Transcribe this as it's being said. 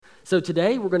So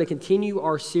today we're going to continue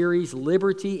our series,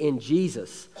 Liberty in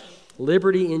Jesus.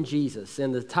 Liberty in Jesus.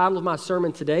 And the title of my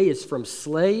sermon today is From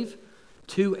Slave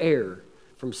to Heir.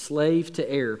 From Slave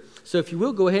to Heir. So if you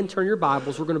will, go ahead and turn your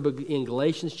Bibles. We're going to be in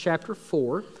Galatians chapter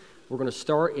 4. We're going to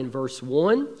start in verse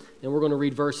 1, and we're going to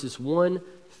read verses 1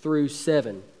 through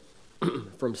 7.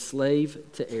 From slave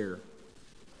to heir.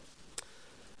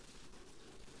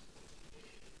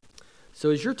 So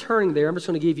as you're turning there, I'm just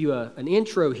going to give you an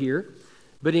intro here.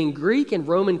 But in Greek and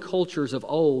Roman cultures of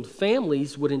old,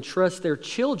 families would entrust their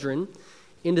children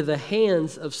into the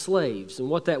hands of slaves. And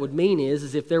what that would mean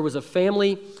is if there was a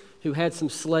family who had some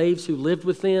slaves who lived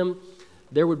with them,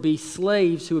 there would be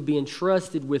slaves who would be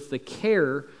entrusted with the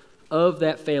care of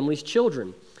that family's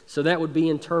children. So that would be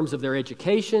in terms of their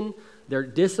education, their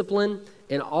discipline,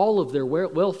 and all of their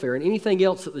welfare, and anything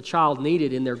else that the child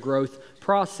needed in their growth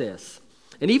process.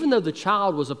 And even though the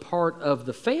child was a part of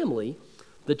the family,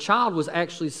 the child was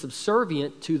actually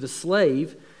subservient to the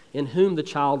slave in whom the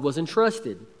child was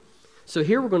entrusted. So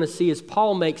here we're going to see as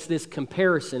Paul makes this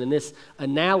comparison and this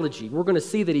analogy, we're going to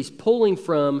see that he's pulling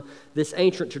from this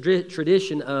ancient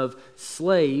tradition of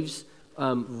slaves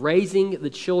raising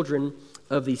the children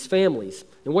of these families.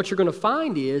 And what you're going to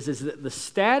find is that the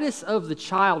status of the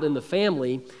child in the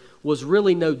family was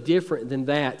really no different than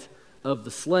that of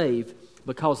the slave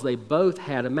because they both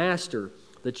had a master.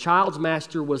 The child's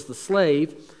master was the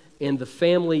slave, and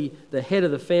the head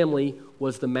of the family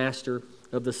was the master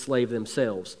of the slave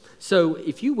themselves. So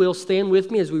if you will, stand with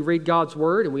me as we read God's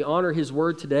word and we honor his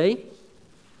word today.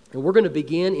 And we're going to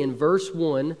begin in verse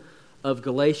 1 of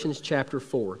Galatians chapter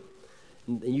 4.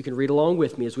 And you can read along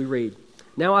with me as we read.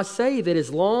 Now I say that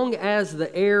as long as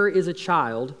the heir is a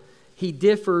child, he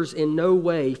differs in no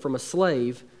way from a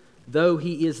slave, though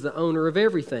he is the owner of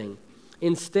everything.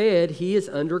 Instead, he is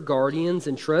under guardians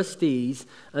and trustees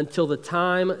until the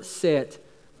time set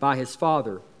by his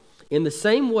father. In the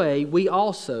same way, we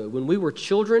also, when we were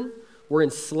children, were in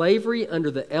slavery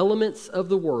under the elements of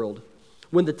the world.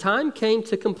 When the time came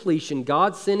to completion,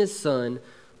 God sent his Son,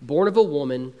 born of a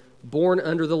woman, born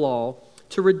under the law,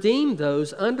 to redeem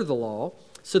those under the law,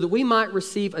 so that we might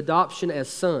receive adoption as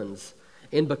sons.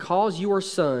 And because you are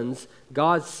sons,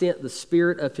 God sent the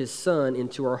Spirit of his Son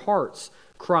into our hearts,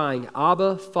 crying,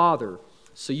 Abba, Father.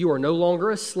 So you are no longer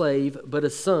a slave, but a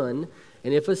son.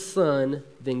 And if a son,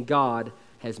 then God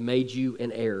has made you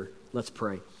an heir. Let's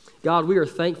pray. God, we are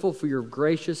thankful for your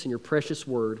gracious and your precious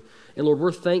word. And Lord,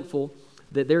 we're thankful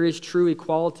that there is true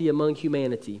equality among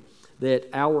humanity, that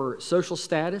our social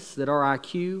status, that our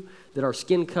IQ, that our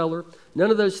skin color, none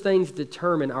of those things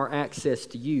determine our access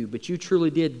to you, but you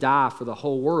truly did die for the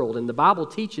whole world. And the Bible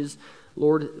teaches,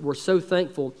 Lord, we're so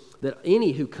thankful that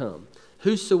any who come,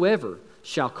 whosoever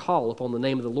shall call upon the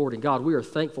name of the Lord. And God, we are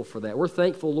thankful for that. We're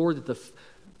thankful, Lord, that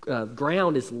the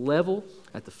ground is level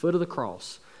at the foot of the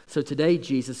cross. So today,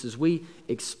 Jesus, as we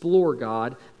explore,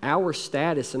 God, our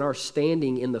status and our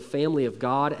standing in the family of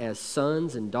God as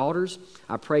sons and daughters,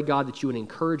 I pray, God, that you would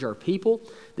encourage our people,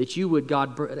 that you would,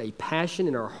 God, put a passion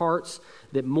in our hearts,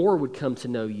 that more would come to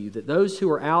know you, that those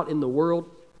who are out in the world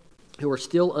who are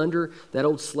still under that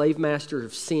old slave master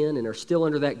of sin and are still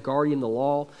under that guardian, the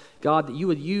law, God, that you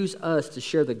would use us to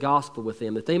share the gospel with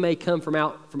them, that they may come from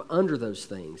out from under those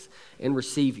things and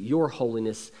receive your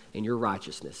holiness and your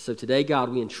righteousness. So today, God,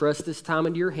 we entrust this time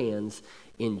into your hands.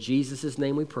 In Jesus'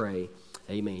 name we pray.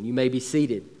 Amen. You may be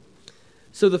seated.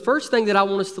 So the first thing that I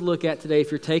want us to look at today, if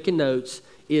you're taking notes,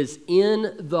 is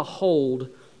in the hold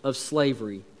of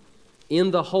slavery.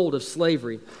 In the hold of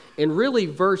slavery. And really,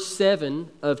 verse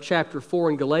 7 of chapter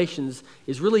 4 in Galatians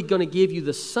is really going to give you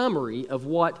the summary of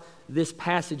what this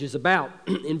passage is about.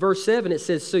 In verse 7, it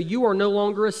says, So you are no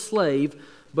longer a slave,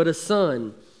 but a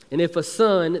son. And if a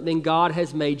son, then God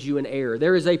has made you an heir.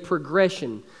 There is a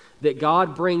progression that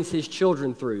God brings his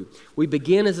children through. We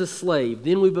begin as a slave,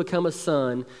 then we become a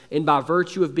son, and by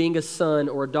virtue of being a son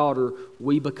or a daughter,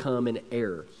 we become an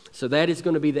heir. So that is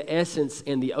going to be the essence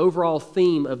and the overall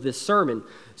theme of this sermon.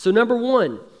 So number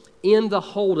one, in the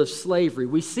hold of slavery.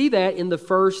 We see that in the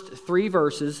first 3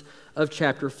 verses of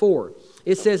chapter 4.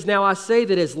 It says, Now I say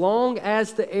that as long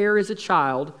as the heir is a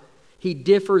child, he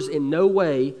differs in no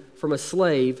way from a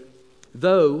slave,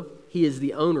 though he is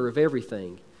the owner of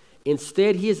everything.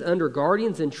 Instead, he is under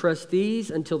guardians and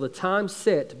trustees until the time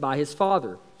set by his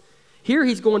father. Here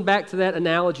he's going back to that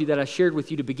analogy that I shared with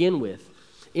you to begin with,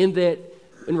 in that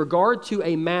in regard to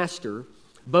a master,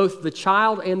 both the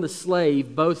child and the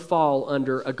slave both fall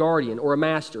under a guardian or a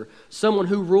master, someone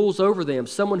who rules over them,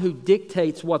 someone who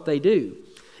dictates what they do.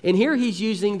 And here he's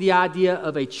using the idea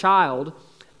of a child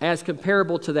as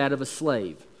comparable to that of a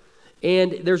slave.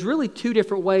 And there's really 2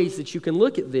 different ways that you can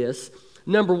look at this.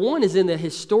 Number one is in the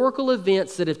historical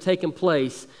events that have taken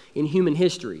place in human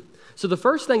history. So the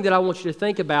first thing that I want you to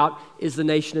think about is the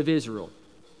nation of Israel.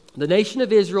 The nation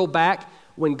of Israel, back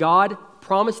when God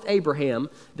promised Abraham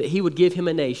that he would give him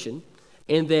a nation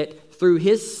and that through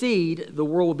his seed the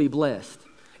world would be blessed.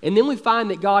 And then we find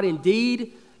that God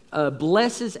indeed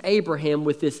blesses Abraham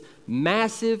with this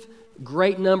massive,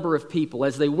 great number of people.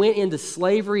 As they went into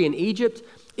slavery in Egypt,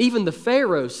 even the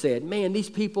Pharaoh said, man, these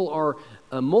people are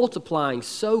multiplying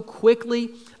so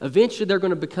quickly. Eventually they're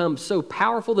going to become so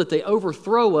powerful that they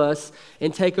overthrow us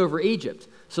and take over Egypt.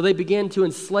 So they began to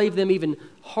enslave them even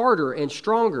harder and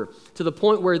stronger, to the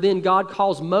point where then God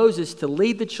calls Moses to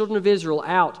lead the children of Israel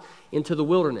out into the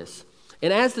wilderness.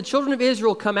 And as the children of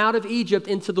Israel come out of Egypt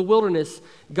into the wilderness,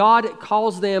 God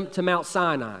calls them to Mount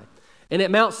Sinai. And at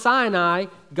Mount Sinai,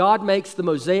 God makes the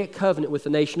Mosaic covenant with the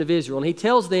nation of Israel. And he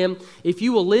tells them, if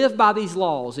you will live by these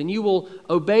laws and you will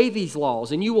obey these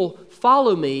laws and you will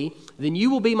follow me, then you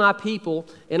will be my people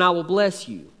and I will bless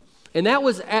you. And that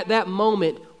was at that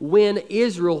moment when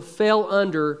Israel fell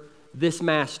under this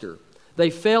master. They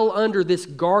fell under this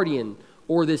guardian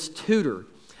or this tutor.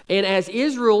 And as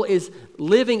Israel is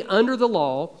living under the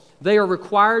law, they are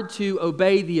required to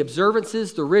obey the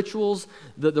observances, the rituals,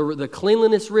 the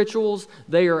cleanliness rituals.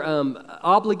 They are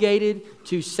obligated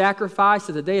to sacrifice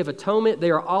at the Day of Atonement.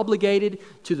 They are obligated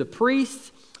to the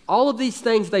priests. All of these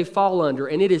things they fall under,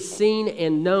 and it is seen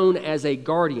and known as a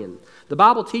guardian. The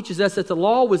Bible teaches us that the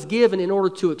law was given in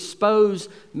order to expose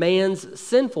man's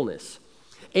sinfulness.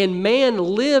 And man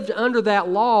lived under that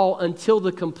law until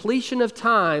the completion of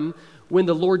time when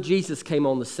the Lord Jesus came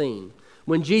on the scene.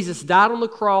 When Jesus died on the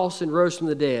cross and rose from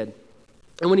the dead.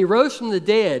 And when he rose from the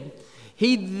dead,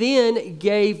 he then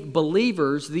gave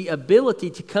believers the ability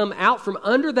to come out from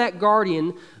under that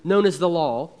guardian known as the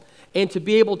law and to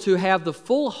be able to have the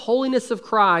full holiness of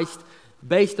Christ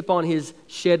based upon his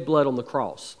shed blood on the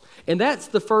cross. And that's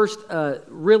the first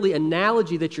really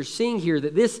analogy that you're seeing here,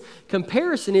 that this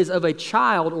comparison is of a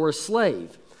child or a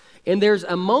slave. And there's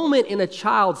a moment in a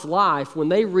child's life when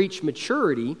they reach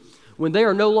maturity when they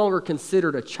are no longer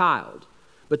considered a child,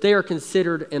 but they are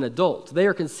considered an adult. They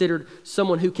are considered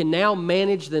someone who can now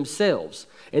manage themselves.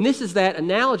 And this is that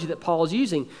analogy that Paul is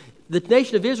using. The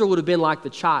nation of Israel would have been like the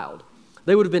child.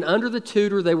 They would have been under the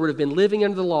tutor. They would have been living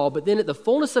under the law. But then at the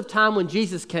fullness of time when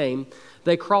Jesus came,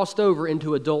 they crossed over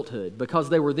into adulthood because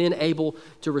they were then able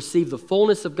to receive the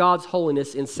fullness of God's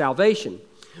holiness in salvation.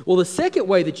 Well, the second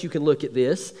way that you can look at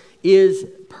this is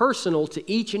personal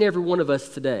to each and every one of us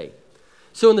today.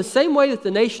 So in the same way that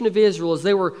the nation of Israel, as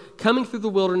they were coming through the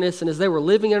wilderness and as they were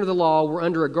living under the law, were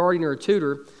under a guardian or a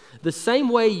tutor, the same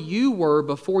way you were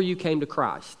before you came to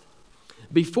Christ.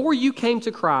 Before you came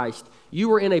to Christ, you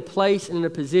were in a place and in a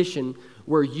position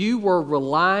where you were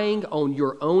relying on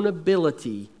your own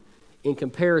ability in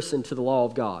comparison to the law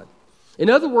of God. In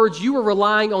other words, you were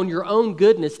relying on your own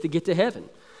goodness to get to heaven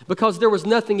because there was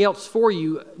nothing else for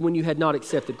you when you had not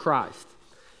accepted Christ.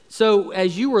 So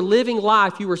as you were living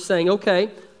life, you were saying, okay,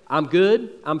 I'm good,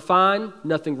 I'm fine,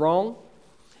 nothing wrong.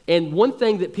 And one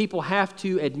thing that people have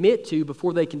to admit to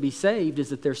before they can be saved is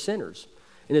that they're sinners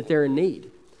and that they're in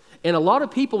need. And a lot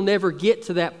of people never get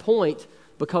to that point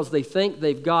because they think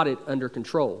they've got it under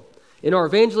control. In our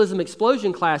evangelism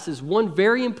explosion classes, one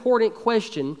very important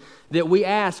question that we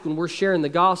ask when we're sharing the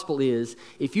gospel is,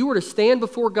 if you were to stand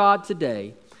before God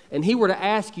today and he were to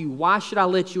ask you, why should I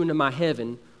let you into my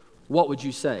heaven, what would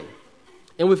you say?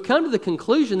 And we've come to the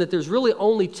conclusion that there's really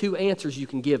only two answers you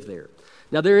can give there.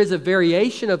 Now, there is a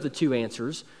variation of the two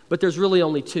answers, but there's really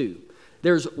only two.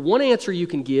 There's one answer you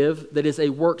can give that is a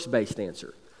works-based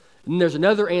answer. And there's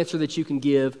another answer that you can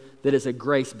give that is a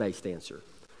grace-based answer.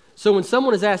 So when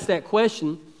someone is asked that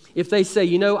question, if they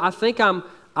say, I think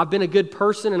I've been a good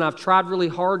person and I've tried really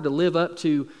hard to live up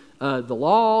to the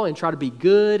law and try to be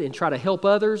good and try to help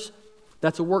others,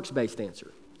 that's a works-based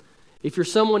answer. If you're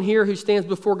someone here who stands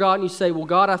before God and you say, well,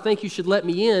 God, I think you should let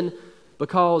me in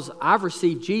because I've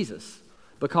received Jesus,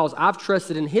 because I've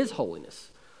trusted in his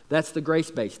holiness, that's the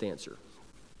grace-based answer.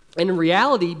 And in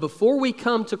reality, before we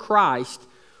come to Christ,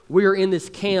 we are in this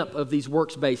camp of these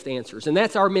works-based answers. And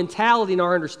that's our mentality and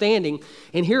our understanding.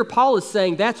 And here Paul is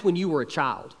saying that's when you were a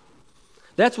child.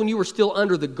 That's when you were still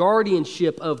under the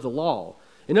guardianship of the law.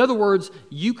 In other words,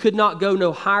 you could not go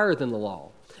no higher than the law.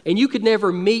 And you could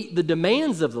never meet the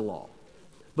demands of the law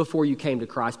before you came to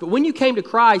Christ. But when you came to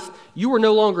Christ, you were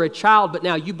no longer a child, but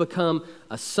now you become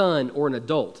a son or an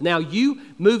adult. Now you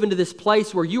move into this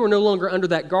place where you are no longer under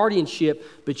that guardianship,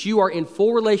 but you are in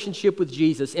full relationship with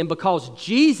Jesus. And because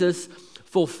Jesus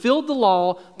fulfilled the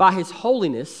law by his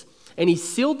holiness, and he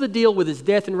sealed the deal with his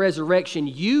death and resurrection,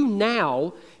 you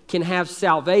now can have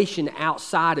salvation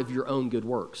outside of your own good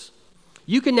works.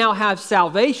 You can now have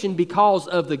salvation because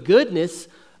of the goodness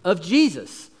of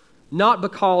Jesus, not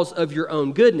because of your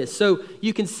own goodness. So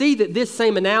you can see that this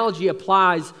same analogy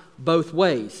applies both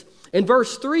ways. In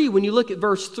verse 3, when you look at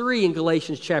verse 3 in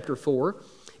Galatians chapter 4,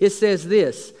 it says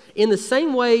this, "In the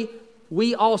same way,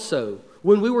 we also,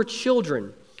 when we were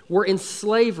children, were in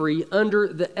slavery under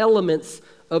the elements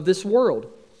of this world."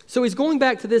 So he's going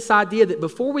back to this idea that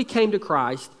before we came to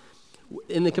Christ,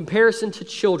 in the comparison to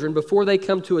children, before they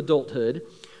come to adulthood,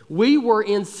 we were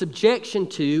in subjection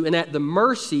to and at the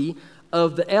mercy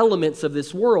of the elements of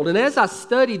this world. And as I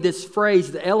studied this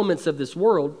phrase, the elements of this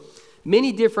world,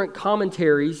 many different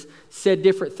commentaries said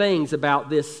different things about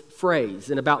this phrase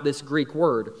and about this Greek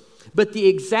word. But the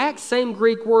exact same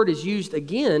Greek word is used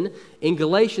again in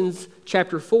Galatians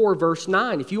chapter 4, verse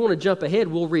 9. If you want to jump ahead,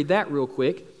 we'll read that real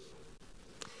quick.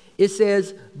 It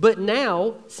says, "But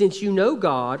now, since you know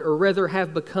God, or rather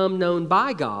have become known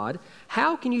by God,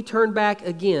 how can you turn back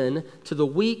again to the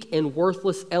weak and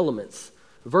worthless elements?"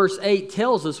 Verse 8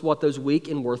 tells us what those weak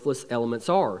and worthless elements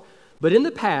are. "But in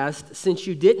the past, since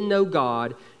you didn't know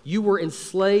God, you were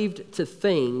enslaved to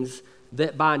things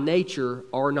that by nature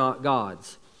are not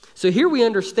God's." So here we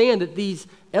understand that these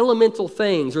elemental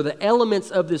things, or the elements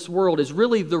of this world, is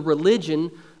really the religion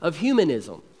of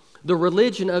humanism, the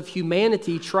religion of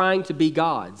humanity trying to be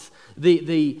God's,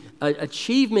 the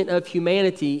achievement of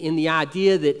humanity in the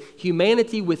idea that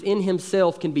humanity within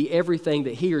himself can be everything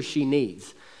that he or she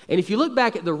needs. And if you look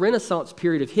back at the Renaissance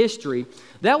period of history,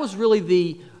 that was really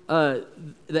the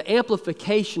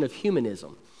amplification of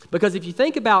humanism. Because if you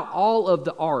think about all of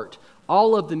the art,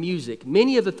 all of the music,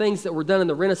 many of the things that were done in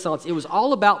the Renaissance, it was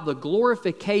all about the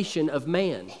glorification of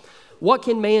man. What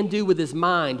can man do with his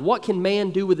mind? What can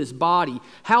man do with his body?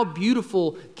 How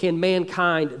beautiful can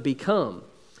mankind become?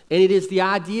 And it is the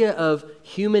idea of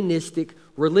humanistic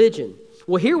religion.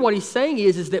 Well, here what he's saying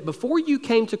is that before you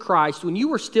came to Christ, when you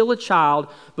were still a child,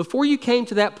 before you came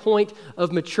to that point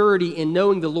of maturity in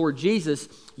knowing the Lord Jesus,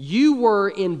 you were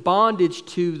in bondage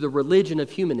to the religion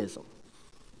of humanism.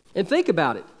 And think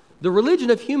about it. The religion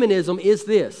of humanism is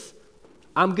this: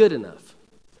 I'm good enough,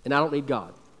 and I don't need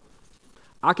God.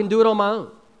 I can do it on my own.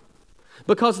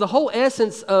 Because the whole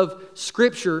essence of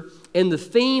Scripture and the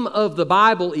theme of the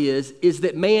Bible is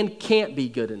that man can't be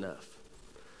good enough.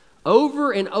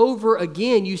 Over and over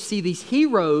again, you see these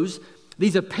heroes,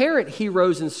 these apparent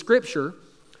heroes in Scripture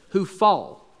who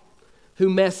fall, who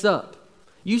mess up.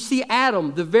 You see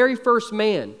Adam, the very first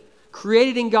man,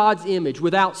 created in God's image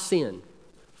without sin,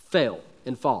 fell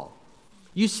and fall.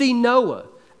 You see Noah,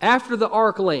 after the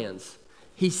ark lands,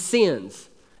 he sins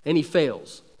and he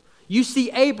fails. You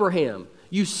see Abraham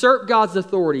usurp God's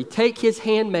authority, take his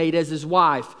handmaid as his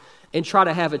wife, and try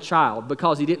to have a child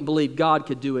because he didn't believe God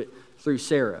could do it through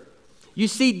Sarah. You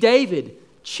see David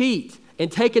cheat and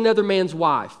take another man's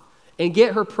wife and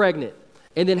get her pregnant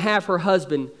and then have her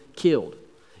husband killed.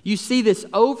 You see this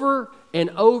over and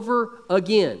over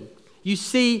again. You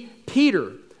see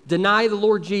Peter deny the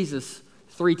Lord Jesus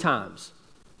 3 times.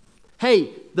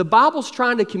 Hey, the Bible's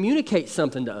trying to communicate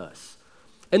something to us.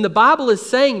 And the Bible is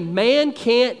saying man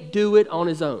can't do it on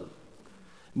his own.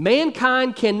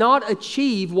 Mankind cannot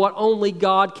achieve what only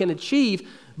God can achieve,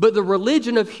 but the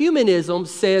religion of humanism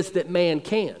says that man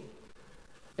can.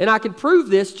 And I can prove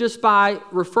this just by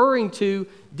referring to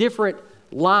different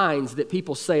lines that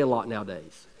people say a lot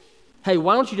nowadays. Hey,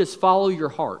 why don't you just follow your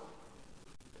heart?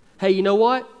 Hey, you know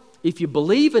what? If you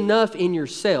believe enough in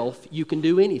yourself, you can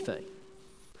do anything.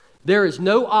 There is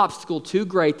no obstacle too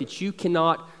great that you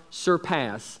cannot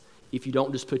surpass if you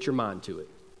don't just put your mind to it.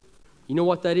 You know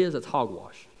what that is? That's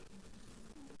hogwash.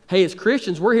 Hey, as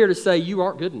Christians, we're here to say you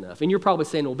aren't good enough. And you're probably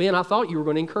saying, well, Ben, I thought you were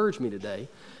going to encourage me today.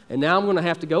 And now I'm going to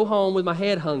have to go home with my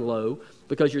head hung low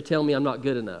because you're telling me I'm not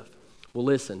good enough. Well,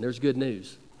 listen, there's good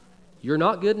news. You're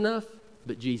not good enough,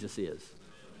 but Jesus is.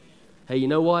 Hey, you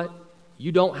know what?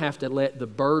 You don't have to let the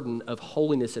burden of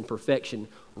holiness and perfection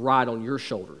ride on your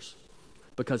shoulders.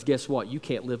 Because guess what? You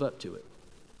can't live up to it.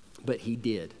 But he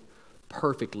did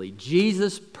perfectly.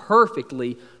 Jesus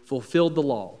perfectly fulfilled the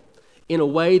law in a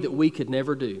way that we could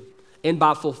never do. And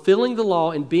by fulfilling the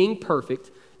law and being perfect,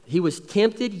 he was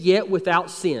tempted yet without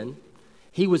sin.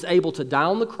 He was able to die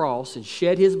on the cross and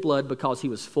shed his blood because he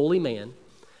was fully man,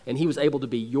 and he was able to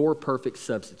be your perfect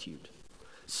substitute.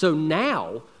 So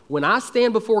now, when I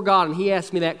stand before God and he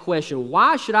asks me that question,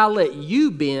 why should I let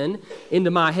you, Ben, into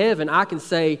my heaven? I can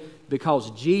say,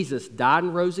 because Jesus died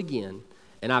and rose again,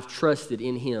 and I've trusted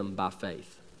in him by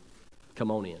faith. Come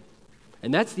on in.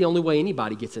 And that's the only way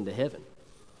anybody gets into heaven,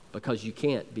 because you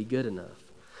can't be good enough.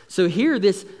 So here,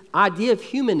 this idea of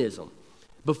humanism,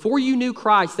 Before you knew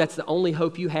Christ, that's the only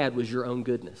hope you had was your own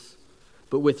goodness.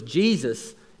 But with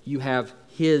Jesus, you have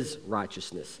his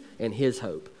righteousness and his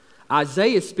hope.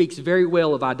 Isaiah speaks very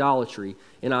well of idolatry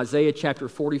in Isaiah chapter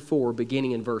 44,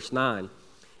 beginning in verse 9.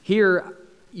 Here,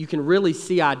 you can really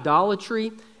see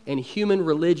idolatry and human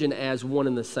religion as one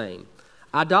and the same.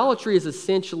 Idolatry is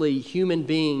essentially human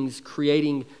beings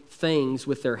creating things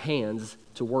with their hands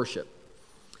to worship.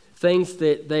 Things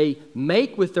that they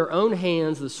make with their own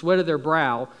hands, the sweat of their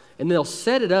brow, and they'll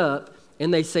set it up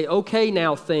and they say, okay,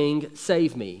 now thing,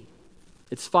 save me.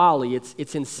 It's folly,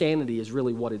 it's insanity is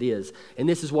really what it is. And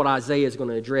this is what Isaiah is going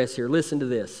to address here. Listen to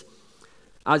this.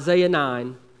 Isaiah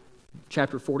 9,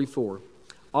 chapter 44.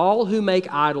 All who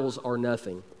make idols are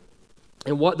nothing,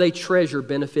 and what they treasure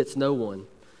benefits no one.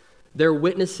 Their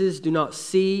witnesses do not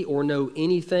see or know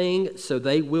anything, so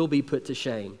they will be put to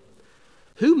shame.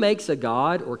 Who makes a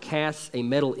god or casts a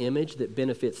metal image that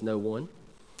benefits no one?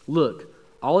 Look,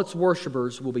 all its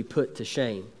worshipers will be put to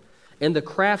shame, and the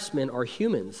craftsmen are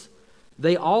humans.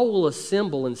 They all will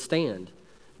assemble and stand.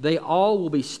 They all will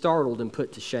be startled and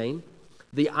put to shame.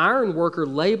 The iron worker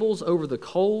labels over the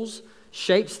coals,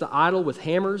 shapes the idol with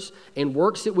hammers, and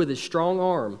works it with his strong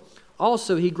arm.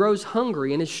 Also, he grows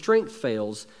hungry and his strength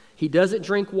fails. He doesn't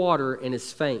drink water and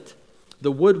is faint.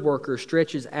 The woodworker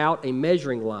stretches out a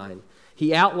measuring line.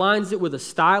 He outlines it with a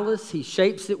stylus. He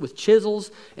shapes it with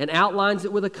chisels and outlines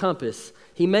it with a compass.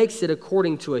 He makes it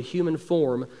according to a human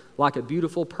form, like a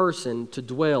beautiful person to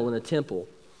dwell in a temple.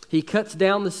 He cuts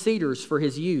down the cedars for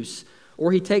his use,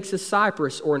 or he takes a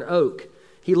cypress or an oak.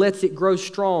 He lets it grow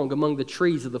strong among the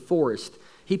trees of the forest.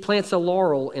 He plants a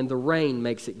laurel, and the rain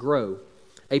makes it grow.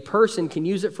 A person can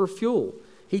use it for fuel.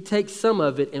 He takes some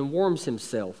of it and warms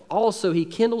himself. Also, he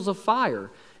kindles a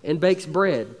fire and bakes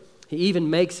bread. He even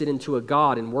makes it into a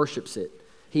god and worships it.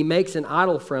 He makes an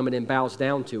idol from it and bows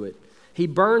down to it. He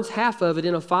burns half of it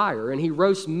in a fire, and he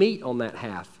roasts meat on that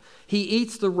half. He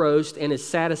eats the roast and is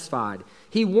satisfied.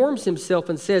 He warms himself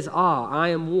and says, "Ah, I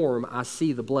am warm, I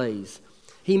see the blaze."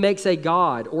 He makes a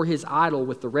god or his idol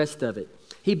with the rest of it.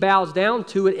 He bows down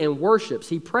to it and worships.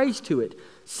 He prays to it,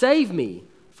 "Save me,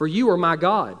 for you are my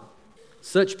God."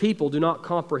 Such people do not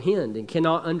comprehend and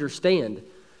cannot understand,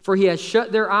 for he has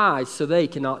shut their eyes so they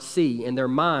cannot see, and their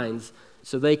minds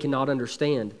so they cannot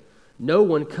understand. No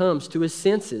one comes to his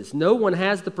senses. No one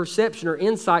has the perception or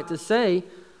insight to say,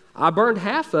 "I burned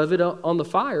half of it on the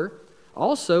fire.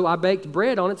 Also, I baked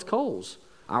bread on its coals.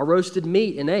 I roasted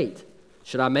meat and ate.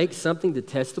 Should I make something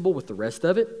detestable with the rest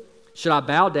of it? Should I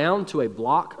bow down to a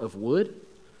block of wood?"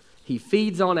 He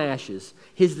feeds on ashes.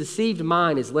 His deceived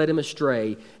mind has led him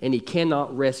astray, and he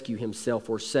cannot rescue himself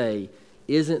or say,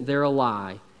 "Isn't there a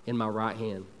lie in my right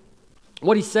hand?"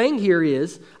 What he's saying here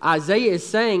is, Isaiah is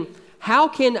saying, how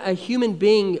can a human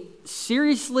being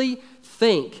seriously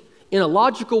think in a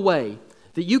logical way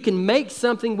that you can make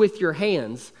something with your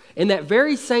hands, and that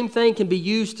very same thing can be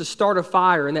used to start a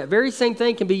fire, and that very same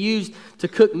thing can be used to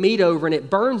cook meat over, and it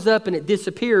burns up and it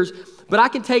disappears, but I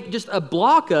can take just a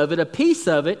block of it, a piece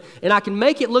of it, and I can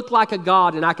make it look like a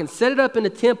god, and I can set it up in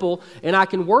a temple, and I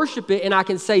can worship it, and I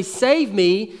can say, "Save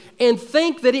me," and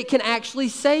think that it can actually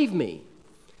save me.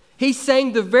 He's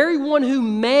saying the very one who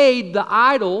made the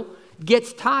idol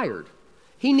gets tired.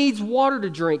 He needs water to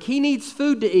drink. He needs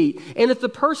food to eat. And if the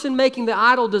person making the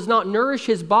idol does not nourish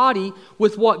his body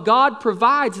with what God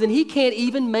provides, then he can't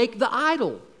even make the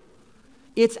idol.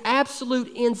 It's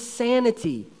absolute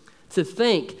insanity to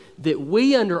think that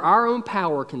we, under our own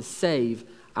power, can save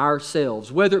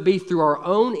ourselves, whether it be through our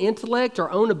own intellect,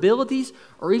 our own abilities,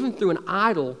 or even through an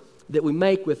idol that we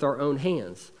make with our own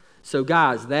hands. So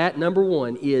guys, that number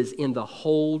one is in the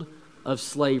hold of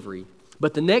slavery.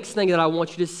 But the next thing that I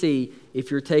want you to see, if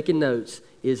you're taking notes,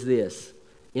 is this: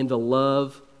 in the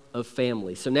love of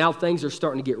family. So now things are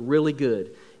starting to get really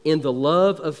good. In the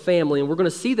love of family. And we're going to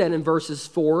see that in verses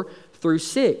 4 through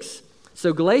 6.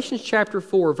 So Galatians chapter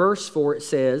 4, verse 4, it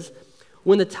says,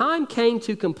 "When the time came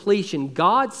to completion,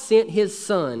 God sent his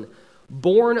Son,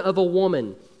 born of a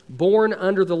woman, born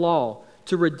under the law,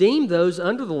 to redeem those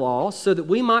under the law so that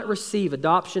we might receive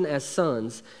adoption as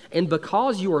sons. And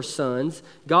because you are sons,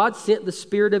 God sent the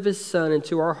Spirit of his Son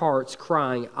into our hearts,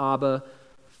 crying, 'Abba,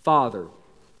 Father.'"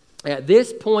 At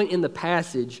this point in the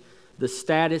passage, the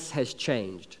status has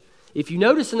changed. If you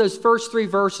notice in those first 3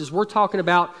 verses, we're talking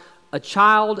about a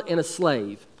child and a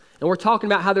slave. And we're talking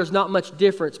about how there's not much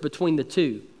difference between the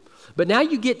two. But now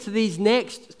you get to these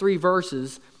next 3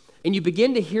 verses, and you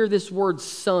begin to hear this word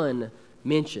son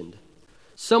mentioned.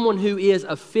 Someone who is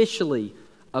officially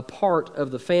a part of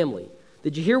the family.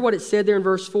 Did you hear what it said there in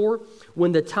verse 4?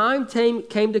 When the time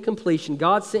came to completion,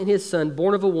 God sent his Son,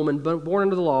 born of a woman, born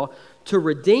under the law, to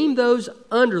redeem those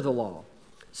under the law,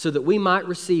 so that we might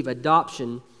receive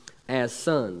adoption as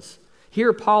sons.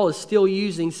 Here, Paul is still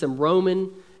using some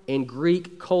Roman and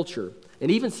Greek culture, and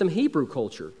even some Hebrew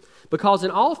culture, because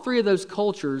in all three of those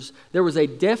cultures, there was a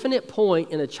definite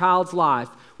point in a child's life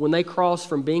when they crossed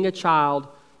from being a child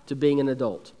to being an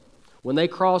adult. When they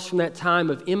crossed from that time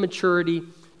of immaturity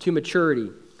to maturity.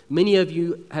 Many of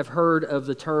you have heard of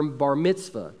the term bar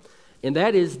mitzvah, and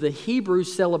that is the Hebrew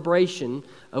celebration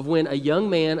of when a young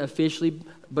man officially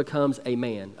becomes a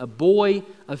man. A boy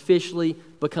officially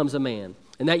becomes a man.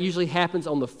 And that usually happens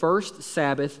on the first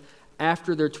Sabbath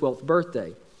after their 12th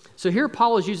birthday. So here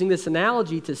Paul is using this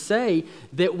analogy to say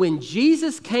that when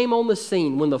Jesus came on the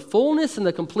scene, when the fullness and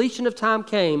the completion of time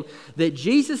came, that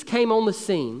Jesus came on the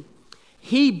scene,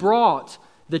 he brought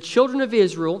the children of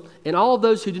Israel and all of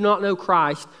those who do not know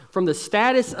Christ from the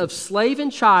status of slave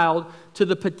and child to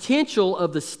the potential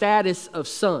of the status of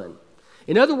son.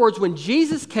 In other words, when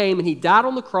Jesus came and he died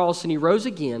on the cross and he rose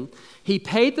again, he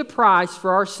paid the price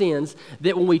for our sins,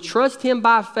 that when we trust him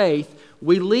by faith,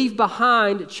 we leave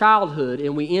behind childhood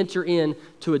and we enter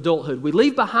into adulthood. We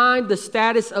leave behind the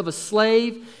status of a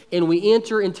slave and we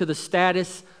enter into the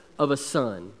status of a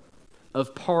son,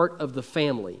 of part of the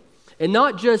family. And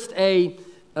not just a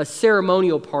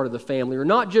ceremonial part of the family, or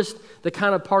not just the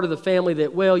kind of part of the family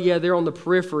that, well, yeah, they're on the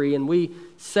periphery and we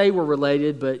say we're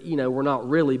related, but, we're not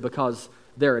really because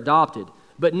they're adopted.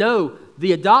 But no,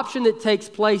 the adoption that takes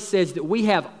place says that we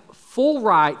have full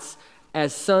rights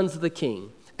as sons of the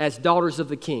King, as daughters of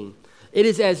the King. It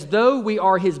is as though we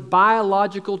are his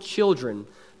biological children.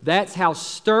 That's how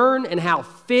stern and how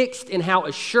fixed and how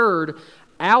assured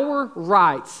our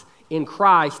rights in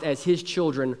Christ as his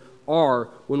children are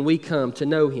when we come to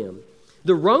know him.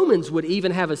 The Romans would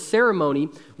even have a ceremony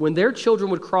when their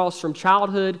children would cross from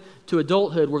childhood to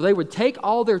adulthood where they would take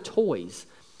all their toys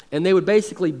and they would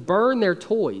basically burn their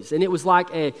toys. And it was like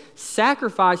a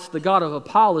sacrifice to the god of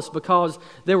Apollos because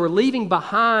they were leaving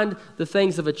behind the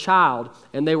things of a child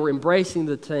and they were embracing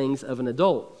the things of an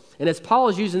adult. And as Paul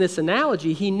is using this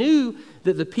analogy, he knew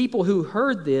that the people who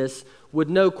heard this would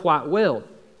know quite well.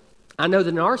 I know that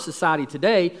in our society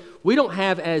today, we don't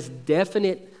have as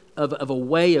definite of a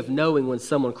way of knowing when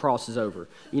someone crosses over.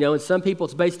 In some people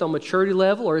it's based on maturity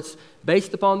level or it's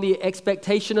based upon the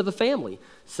expectation of the family.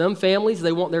 Some families,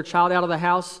 they want their child out of the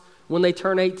house when they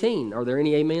turn 18. Are there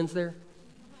any amens there?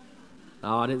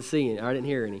 Oh, I didn't see any. I didn't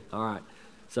hear any. All right.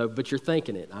 But you're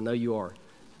thinking it. I know you are.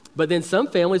 But then some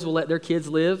families will let their kids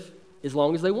live as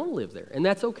long as they want to live there. And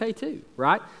that's okay too,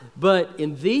 right? But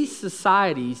in these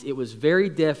societies, it was very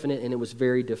definite and it was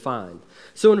very defined.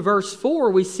 So in verse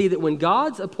 4, we see that when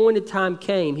God's appointed time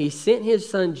came, he sent his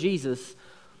son Jesus,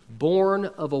 born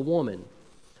of a woman.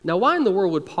 Now, why in the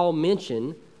world would Paul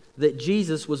mention that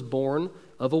Jesus was born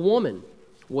of a woman?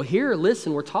 Well, here,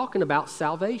 listen, we're talking about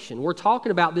salvation. We're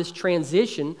talking about this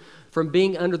transition from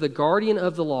being under the guardian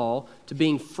of the law to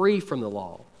being free from the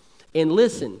law. And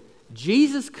listen,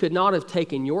 Jesus could not have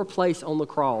taken your place on the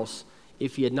cross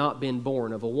if he had not been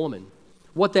born of a woman.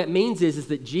 What that means is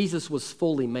that Jesus was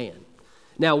fully man.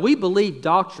 Now, we believe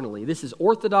doctrinally, this is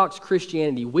Orthodox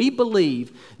Christianity, we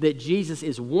believe that Jesus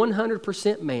is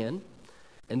 100% man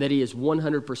and that he is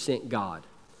 100% God.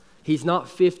 He's not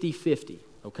 50-50,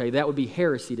 okay? That would be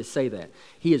heresy to say that.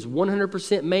 He is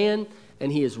 100% man and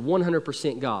he is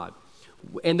 100% God.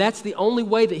 And that's the only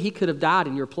way that he could have died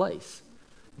in your place.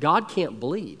 God can't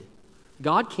bleed.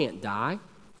 God can't die.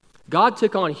 God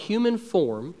took on human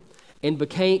form and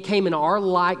came in our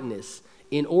likeness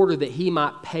in order that he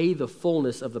might pay the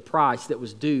fullness of the price that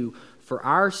was due for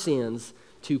our sins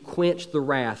to quench the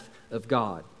wrath of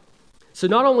God. So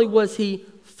not only was he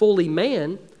fully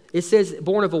man, it says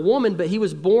born of a woman, but he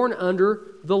was born under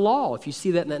the law, if you see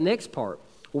that in that next part.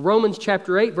 Well, Romans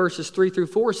chapter 8, verses 3 through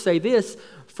 4 say this,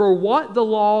 "For what the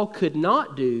law could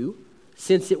not do,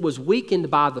 since it was weakened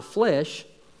by the flesh,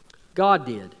 God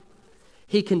did.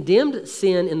 He condemned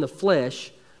sin in the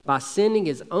flesh by sending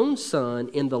his own Son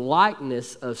in the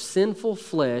likeness of sinful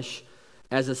flesh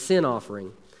as a sin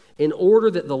offering, in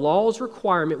order that the law's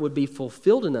requirement would be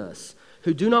fulfilled in us,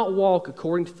 who do not walk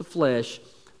according to the flesh,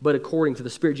 but according to the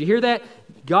Spirit." Do you hear that?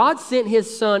 God sent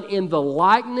his Son in the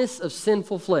likeness of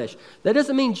sinful flesh. That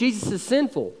doesn't mean Jesus is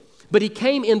sinful, but he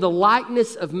came in the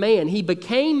likeness of man. He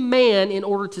became man in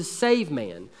order to save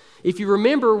man. If you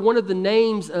remember one of the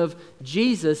names of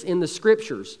Jesus in the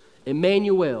Scriptures,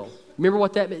 Emmanuel, remember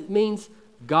what that means?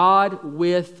 God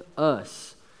with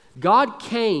us. God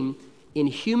came in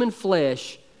human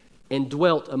flesh and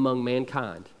dwelt among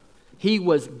mankind. He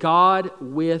was God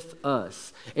with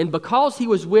us. And because he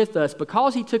was with us,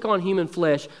 because he took on human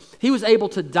flesh, he was able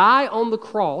to die on the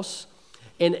cross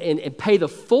and pay the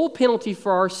full penalty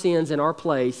for our sins in our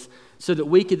place so that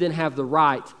we could then have the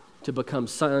right to become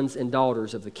sons and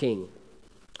daughters of the King.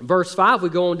 Verse 5, we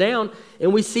go on down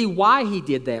and we see why he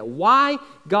did that, why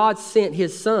God sent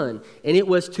his son, and it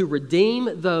was to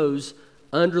redeem those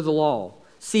under the law.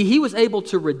 See, he was able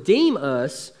to redeem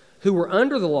us who were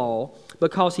under the law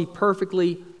because he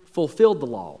perfectly fulfilled the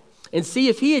law. And see,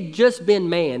 if he had just been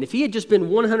man, if he had just been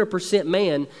 100%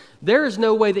 man, there is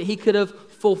no way that he could have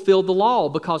fulfilled the law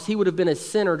because he would have been a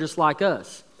sinner just like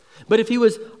us. But if he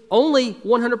was only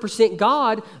 100%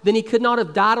 God, then he could not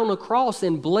have died on a cross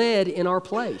and bled in our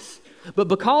place. But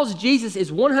because Jesus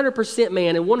is 100%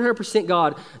 man and 100%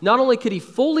 God, not only could he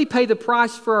fully pay the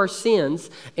price for our sins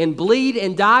and bleed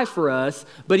and die for us,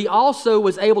 but he also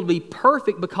was able to be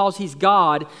perfect because he's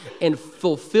God and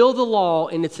fulfill the law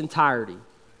in its entirety.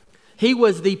 He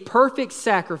was the perfect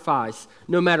sacrifice,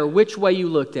 no matter which way you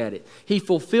looked at it. He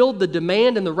fulfilled the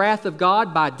demand and the wrath of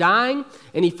God by dying,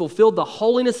 and he fulfilled the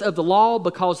holiness of the law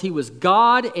because he was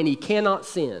God and he cannot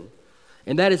sin.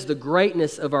 And that is the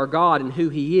greatness of our God and who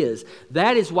he is.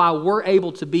 That is why we're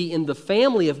able to be in the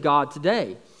family of God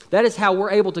today. That is how we're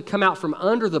able to come out from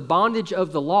under the bondage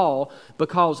of the law,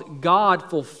 because God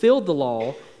fulfilled the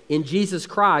law in Jesus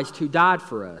Christ who died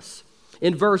for us.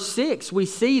 In verse 6, we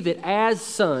see that as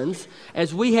sons,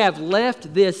 as we have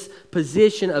left this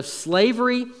position of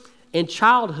slavery and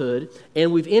childhood,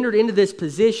 and we've entered into this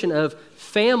position of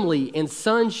family and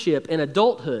sonship and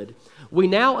adulthood, we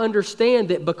now understand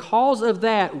that because of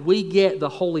that, we get the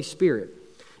Holy Spirit.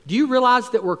 Do you realize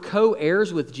that we're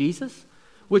co-heirs with Jesus?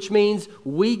 Which means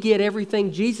we get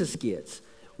everything Jesus gets.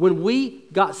 When we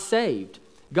got saved,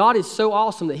 God is so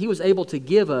awesome that he was able to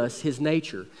give us his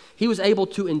nature. He was able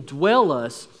to indwell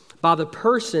us by the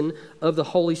person of the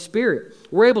Holy Spirit.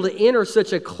 We're able to enter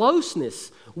such a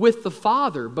closeness with the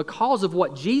Father because of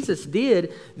what Jesus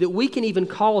did that we can even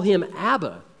call him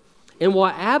Abba. And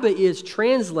what Abba is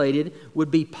translated would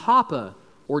be Papa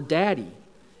or Daddy.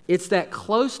 It's that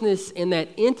closeness and that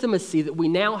intimacy that we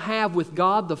now have with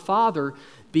God the Father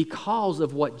because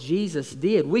of what Jesus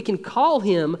did. We can call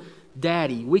him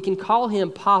Daddy. We can call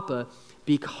him Papa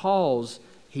because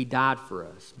he died for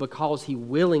us, because he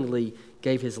willingly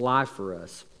gave his life for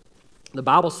us. The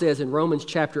Bible says in Romans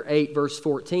chapter 8, verse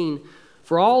 14,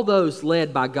 "For all those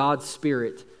led by God's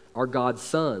Spirit are God's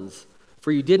sons.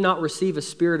 For you did not receive a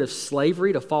spirit of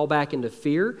slavery to fall back into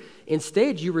fear.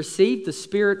 Instead, you received the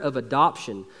spirit of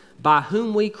adoption, by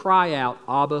whom we cry out,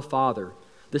 Abba, Father.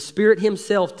 The Spirit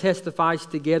himself testifies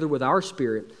together with our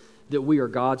spirit that we are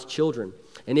God's children.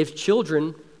 And if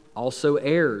children, also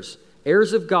heirs,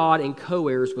 heirs of God and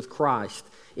co-heirs with Christ,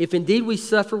 if indeed we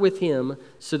suffer with him,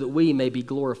 so that we may be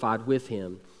glorified with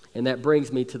him." And that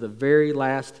brings me to the very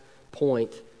last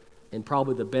point, and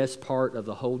probably the best part of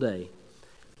the whole day.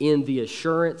 In the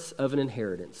assurance of an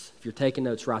inheritance. If you're taking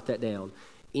notes, write that down.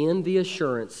 In the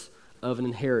assurance of an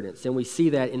inheritance. And we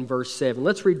see that in verse 7.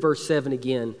 Let's read verse 7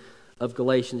 again of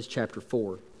Galatians chapter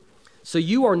 4. "So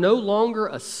you are no longer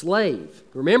a slave."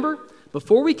 Remember?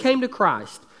 Before we came to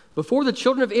Christ, before the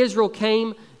children of Israel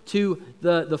came to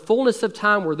the fullness of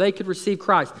time where they could receive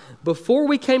Christ, before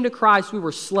we came to Christ, we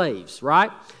were slaves,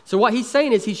 right? So what he's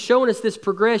saying is he's showing us this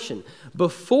progression.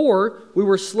 Before we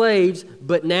were slaves,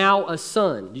 but now a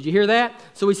son. Did you hear that?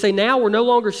 So we say now we're no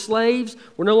longer slaves,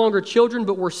 we're no longer children,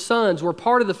 but we're sons. We're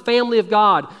part of the family of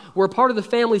God. We're a part of the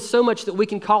family so much that we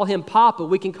can call him Papa,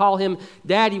 we can call him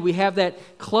Daddy. We have that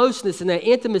closeness and that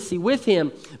intimacy with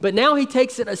him. But now he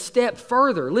takes it a step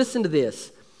further. Listen to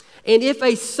this. "And if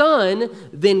a son,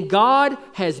 then God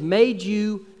has made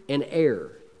you an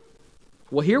heir."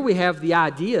 Well, here we have the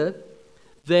idea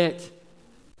that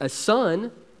a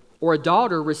son or a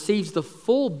daughter receives the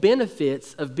full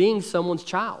benefits of being someone's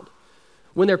child.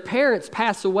 When their parents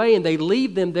pass away and they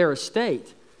leave them their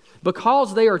estate,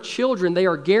 because they are children, they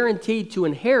are guaranteed to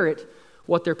inherit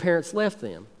what their parents left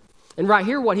them. And right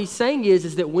here, what he's saying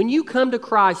is that when you come to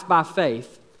Christ by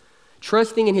faith,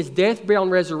 trusting in his death, burial,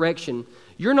 and resurrection,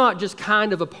 you're not just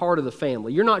kind of a part of the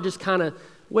family. You're not just kind of,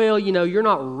 well, you're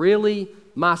not really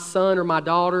my son or my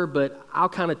daughter, but I'll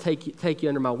kind of take you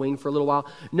under my wing for a little while.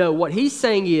 No, what he's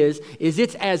saying is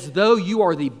it's as though you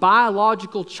are the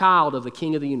biological child of the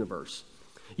King of the universe.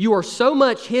 You are so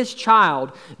much his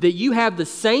child that you have the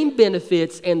same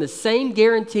benefits and the same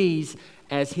guarantees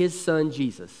as his son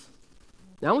Jesus.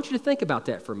 Now I want you to think about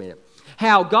that for a minute.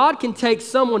 How God can take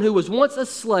someone who was once a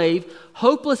slave,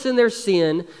 hopeless in their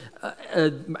sin,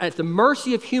 at the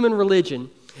mercy of human religion,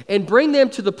 and bring them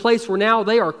to the place where now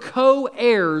they are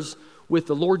co-heirs with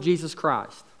the Lord Jesus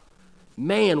Christ.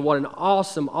 Man, what an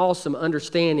awesome, awesome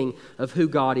understanding of who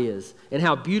God is and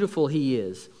how beautiful he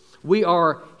is. We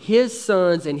are His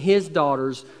sons and His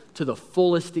daughters to the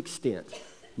fullest extent.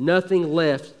 Nothing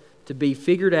left to be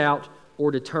figured out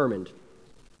or determined.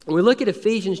 When we look at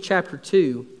Ephesians chapter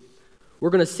 2, we're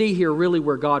going to see here really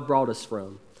where God brought us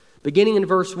from. Beginning in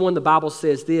verse 1, the Bible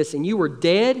says this, "And you were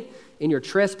dead in your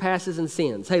trespasses and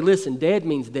sins." Hey, listen, dead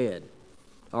means dead,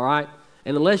 all right?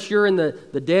 And unless you're in the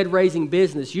dead-raising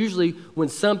business, usually when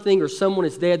something or someone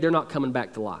is dead, they're not coming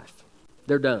back to life.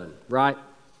 They're done, right?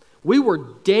 We were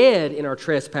dead in our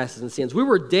trespasses and sins. We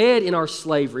were dead in our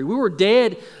slavery. We were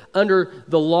dead under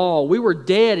the law. We were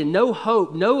dead and no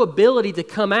hope, no ability to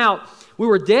come out. We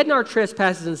were dead in our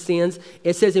trespasses and sins.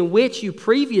 It says, "In which you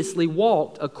previously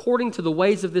walked according to the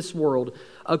ways of this world,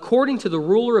 according to the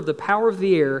ruler of the power of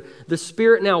the air, the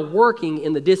spirit now working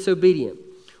in the disobedient.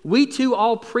 We too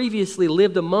all previously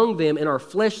lived among them in our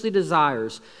fleshly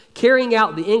desires, carrying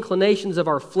out the inclinations of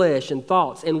our flesh and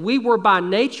thoughts. And we were by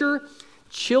nature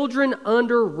children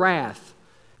under wrath,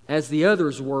 as the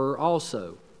others were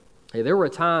also." Hey, there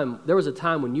was a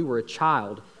time when you were a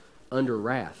child under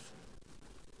wrath.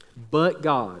 But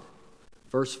God,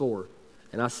 verse 4,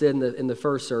 and I said in the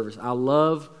first service, I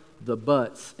love the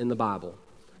buts in the Bible.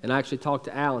 And I actually talked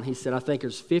to Alan. He said, I think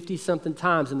there's 50-something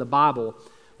times in the Bible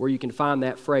where you can find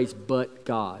that phrase, "but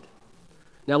God."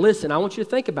 Now listen, I want you to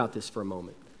think about this for a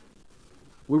moment.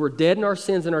 We were dead in our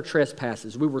sins and our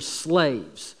trespasses. We were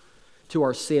slaves to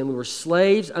our sin. We were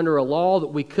slaves under a law that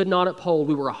we could not uphold.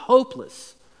 We were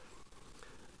hopeless.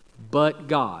 But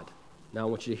God. Now I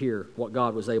want you to hear what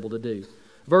God was able to do.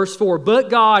 Verse 4, "But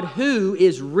God, who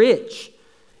is rich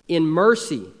in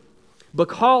mercy,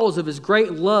 because of His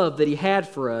great love that He had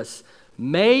for us,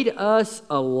 made us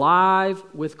alive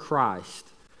with Christ,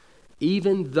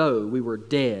 even though we were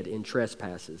dead in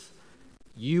trespasses.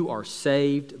 You are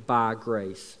saved by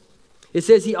grace." It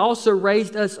says He also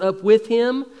raised us up with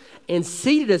Him and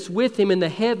seated us with Him in the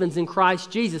heavens in Christ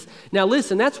Jesus. Now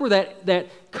listen, that's where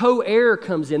that co-heir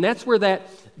comes in. That's where that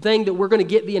thing that we're going to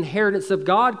get the inheritance of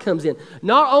God comes in.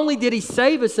 Not only did He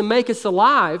save us and make us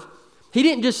alive, He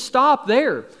didn't just stop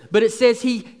there, but it says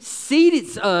He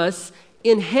seated us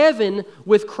in heaven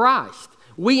with Christ.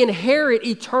 We inherit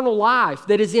eternal life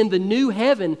that is in the new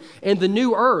heaven and the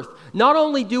new earth. Not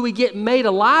only do we get made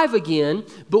alive again,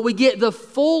 but we get the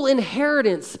full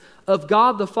inheritance of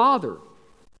God the Father.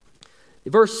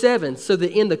 Verse 7, "So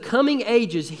that in the coming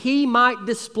ages He might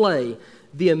display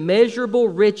the immeasurable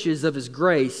riches of His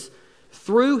grace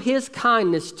through His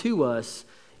kindness to us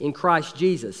in Christ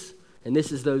Jesus." And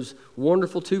this is those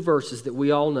wonderful two verses that we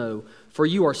all know. "For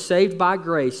you are saved by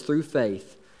grace through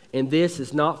faith, and this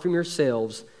is not from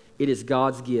yourselves, it is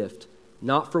God's gift,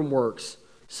 not from works,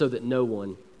 so that no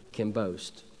one can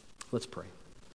boast." Let's pray.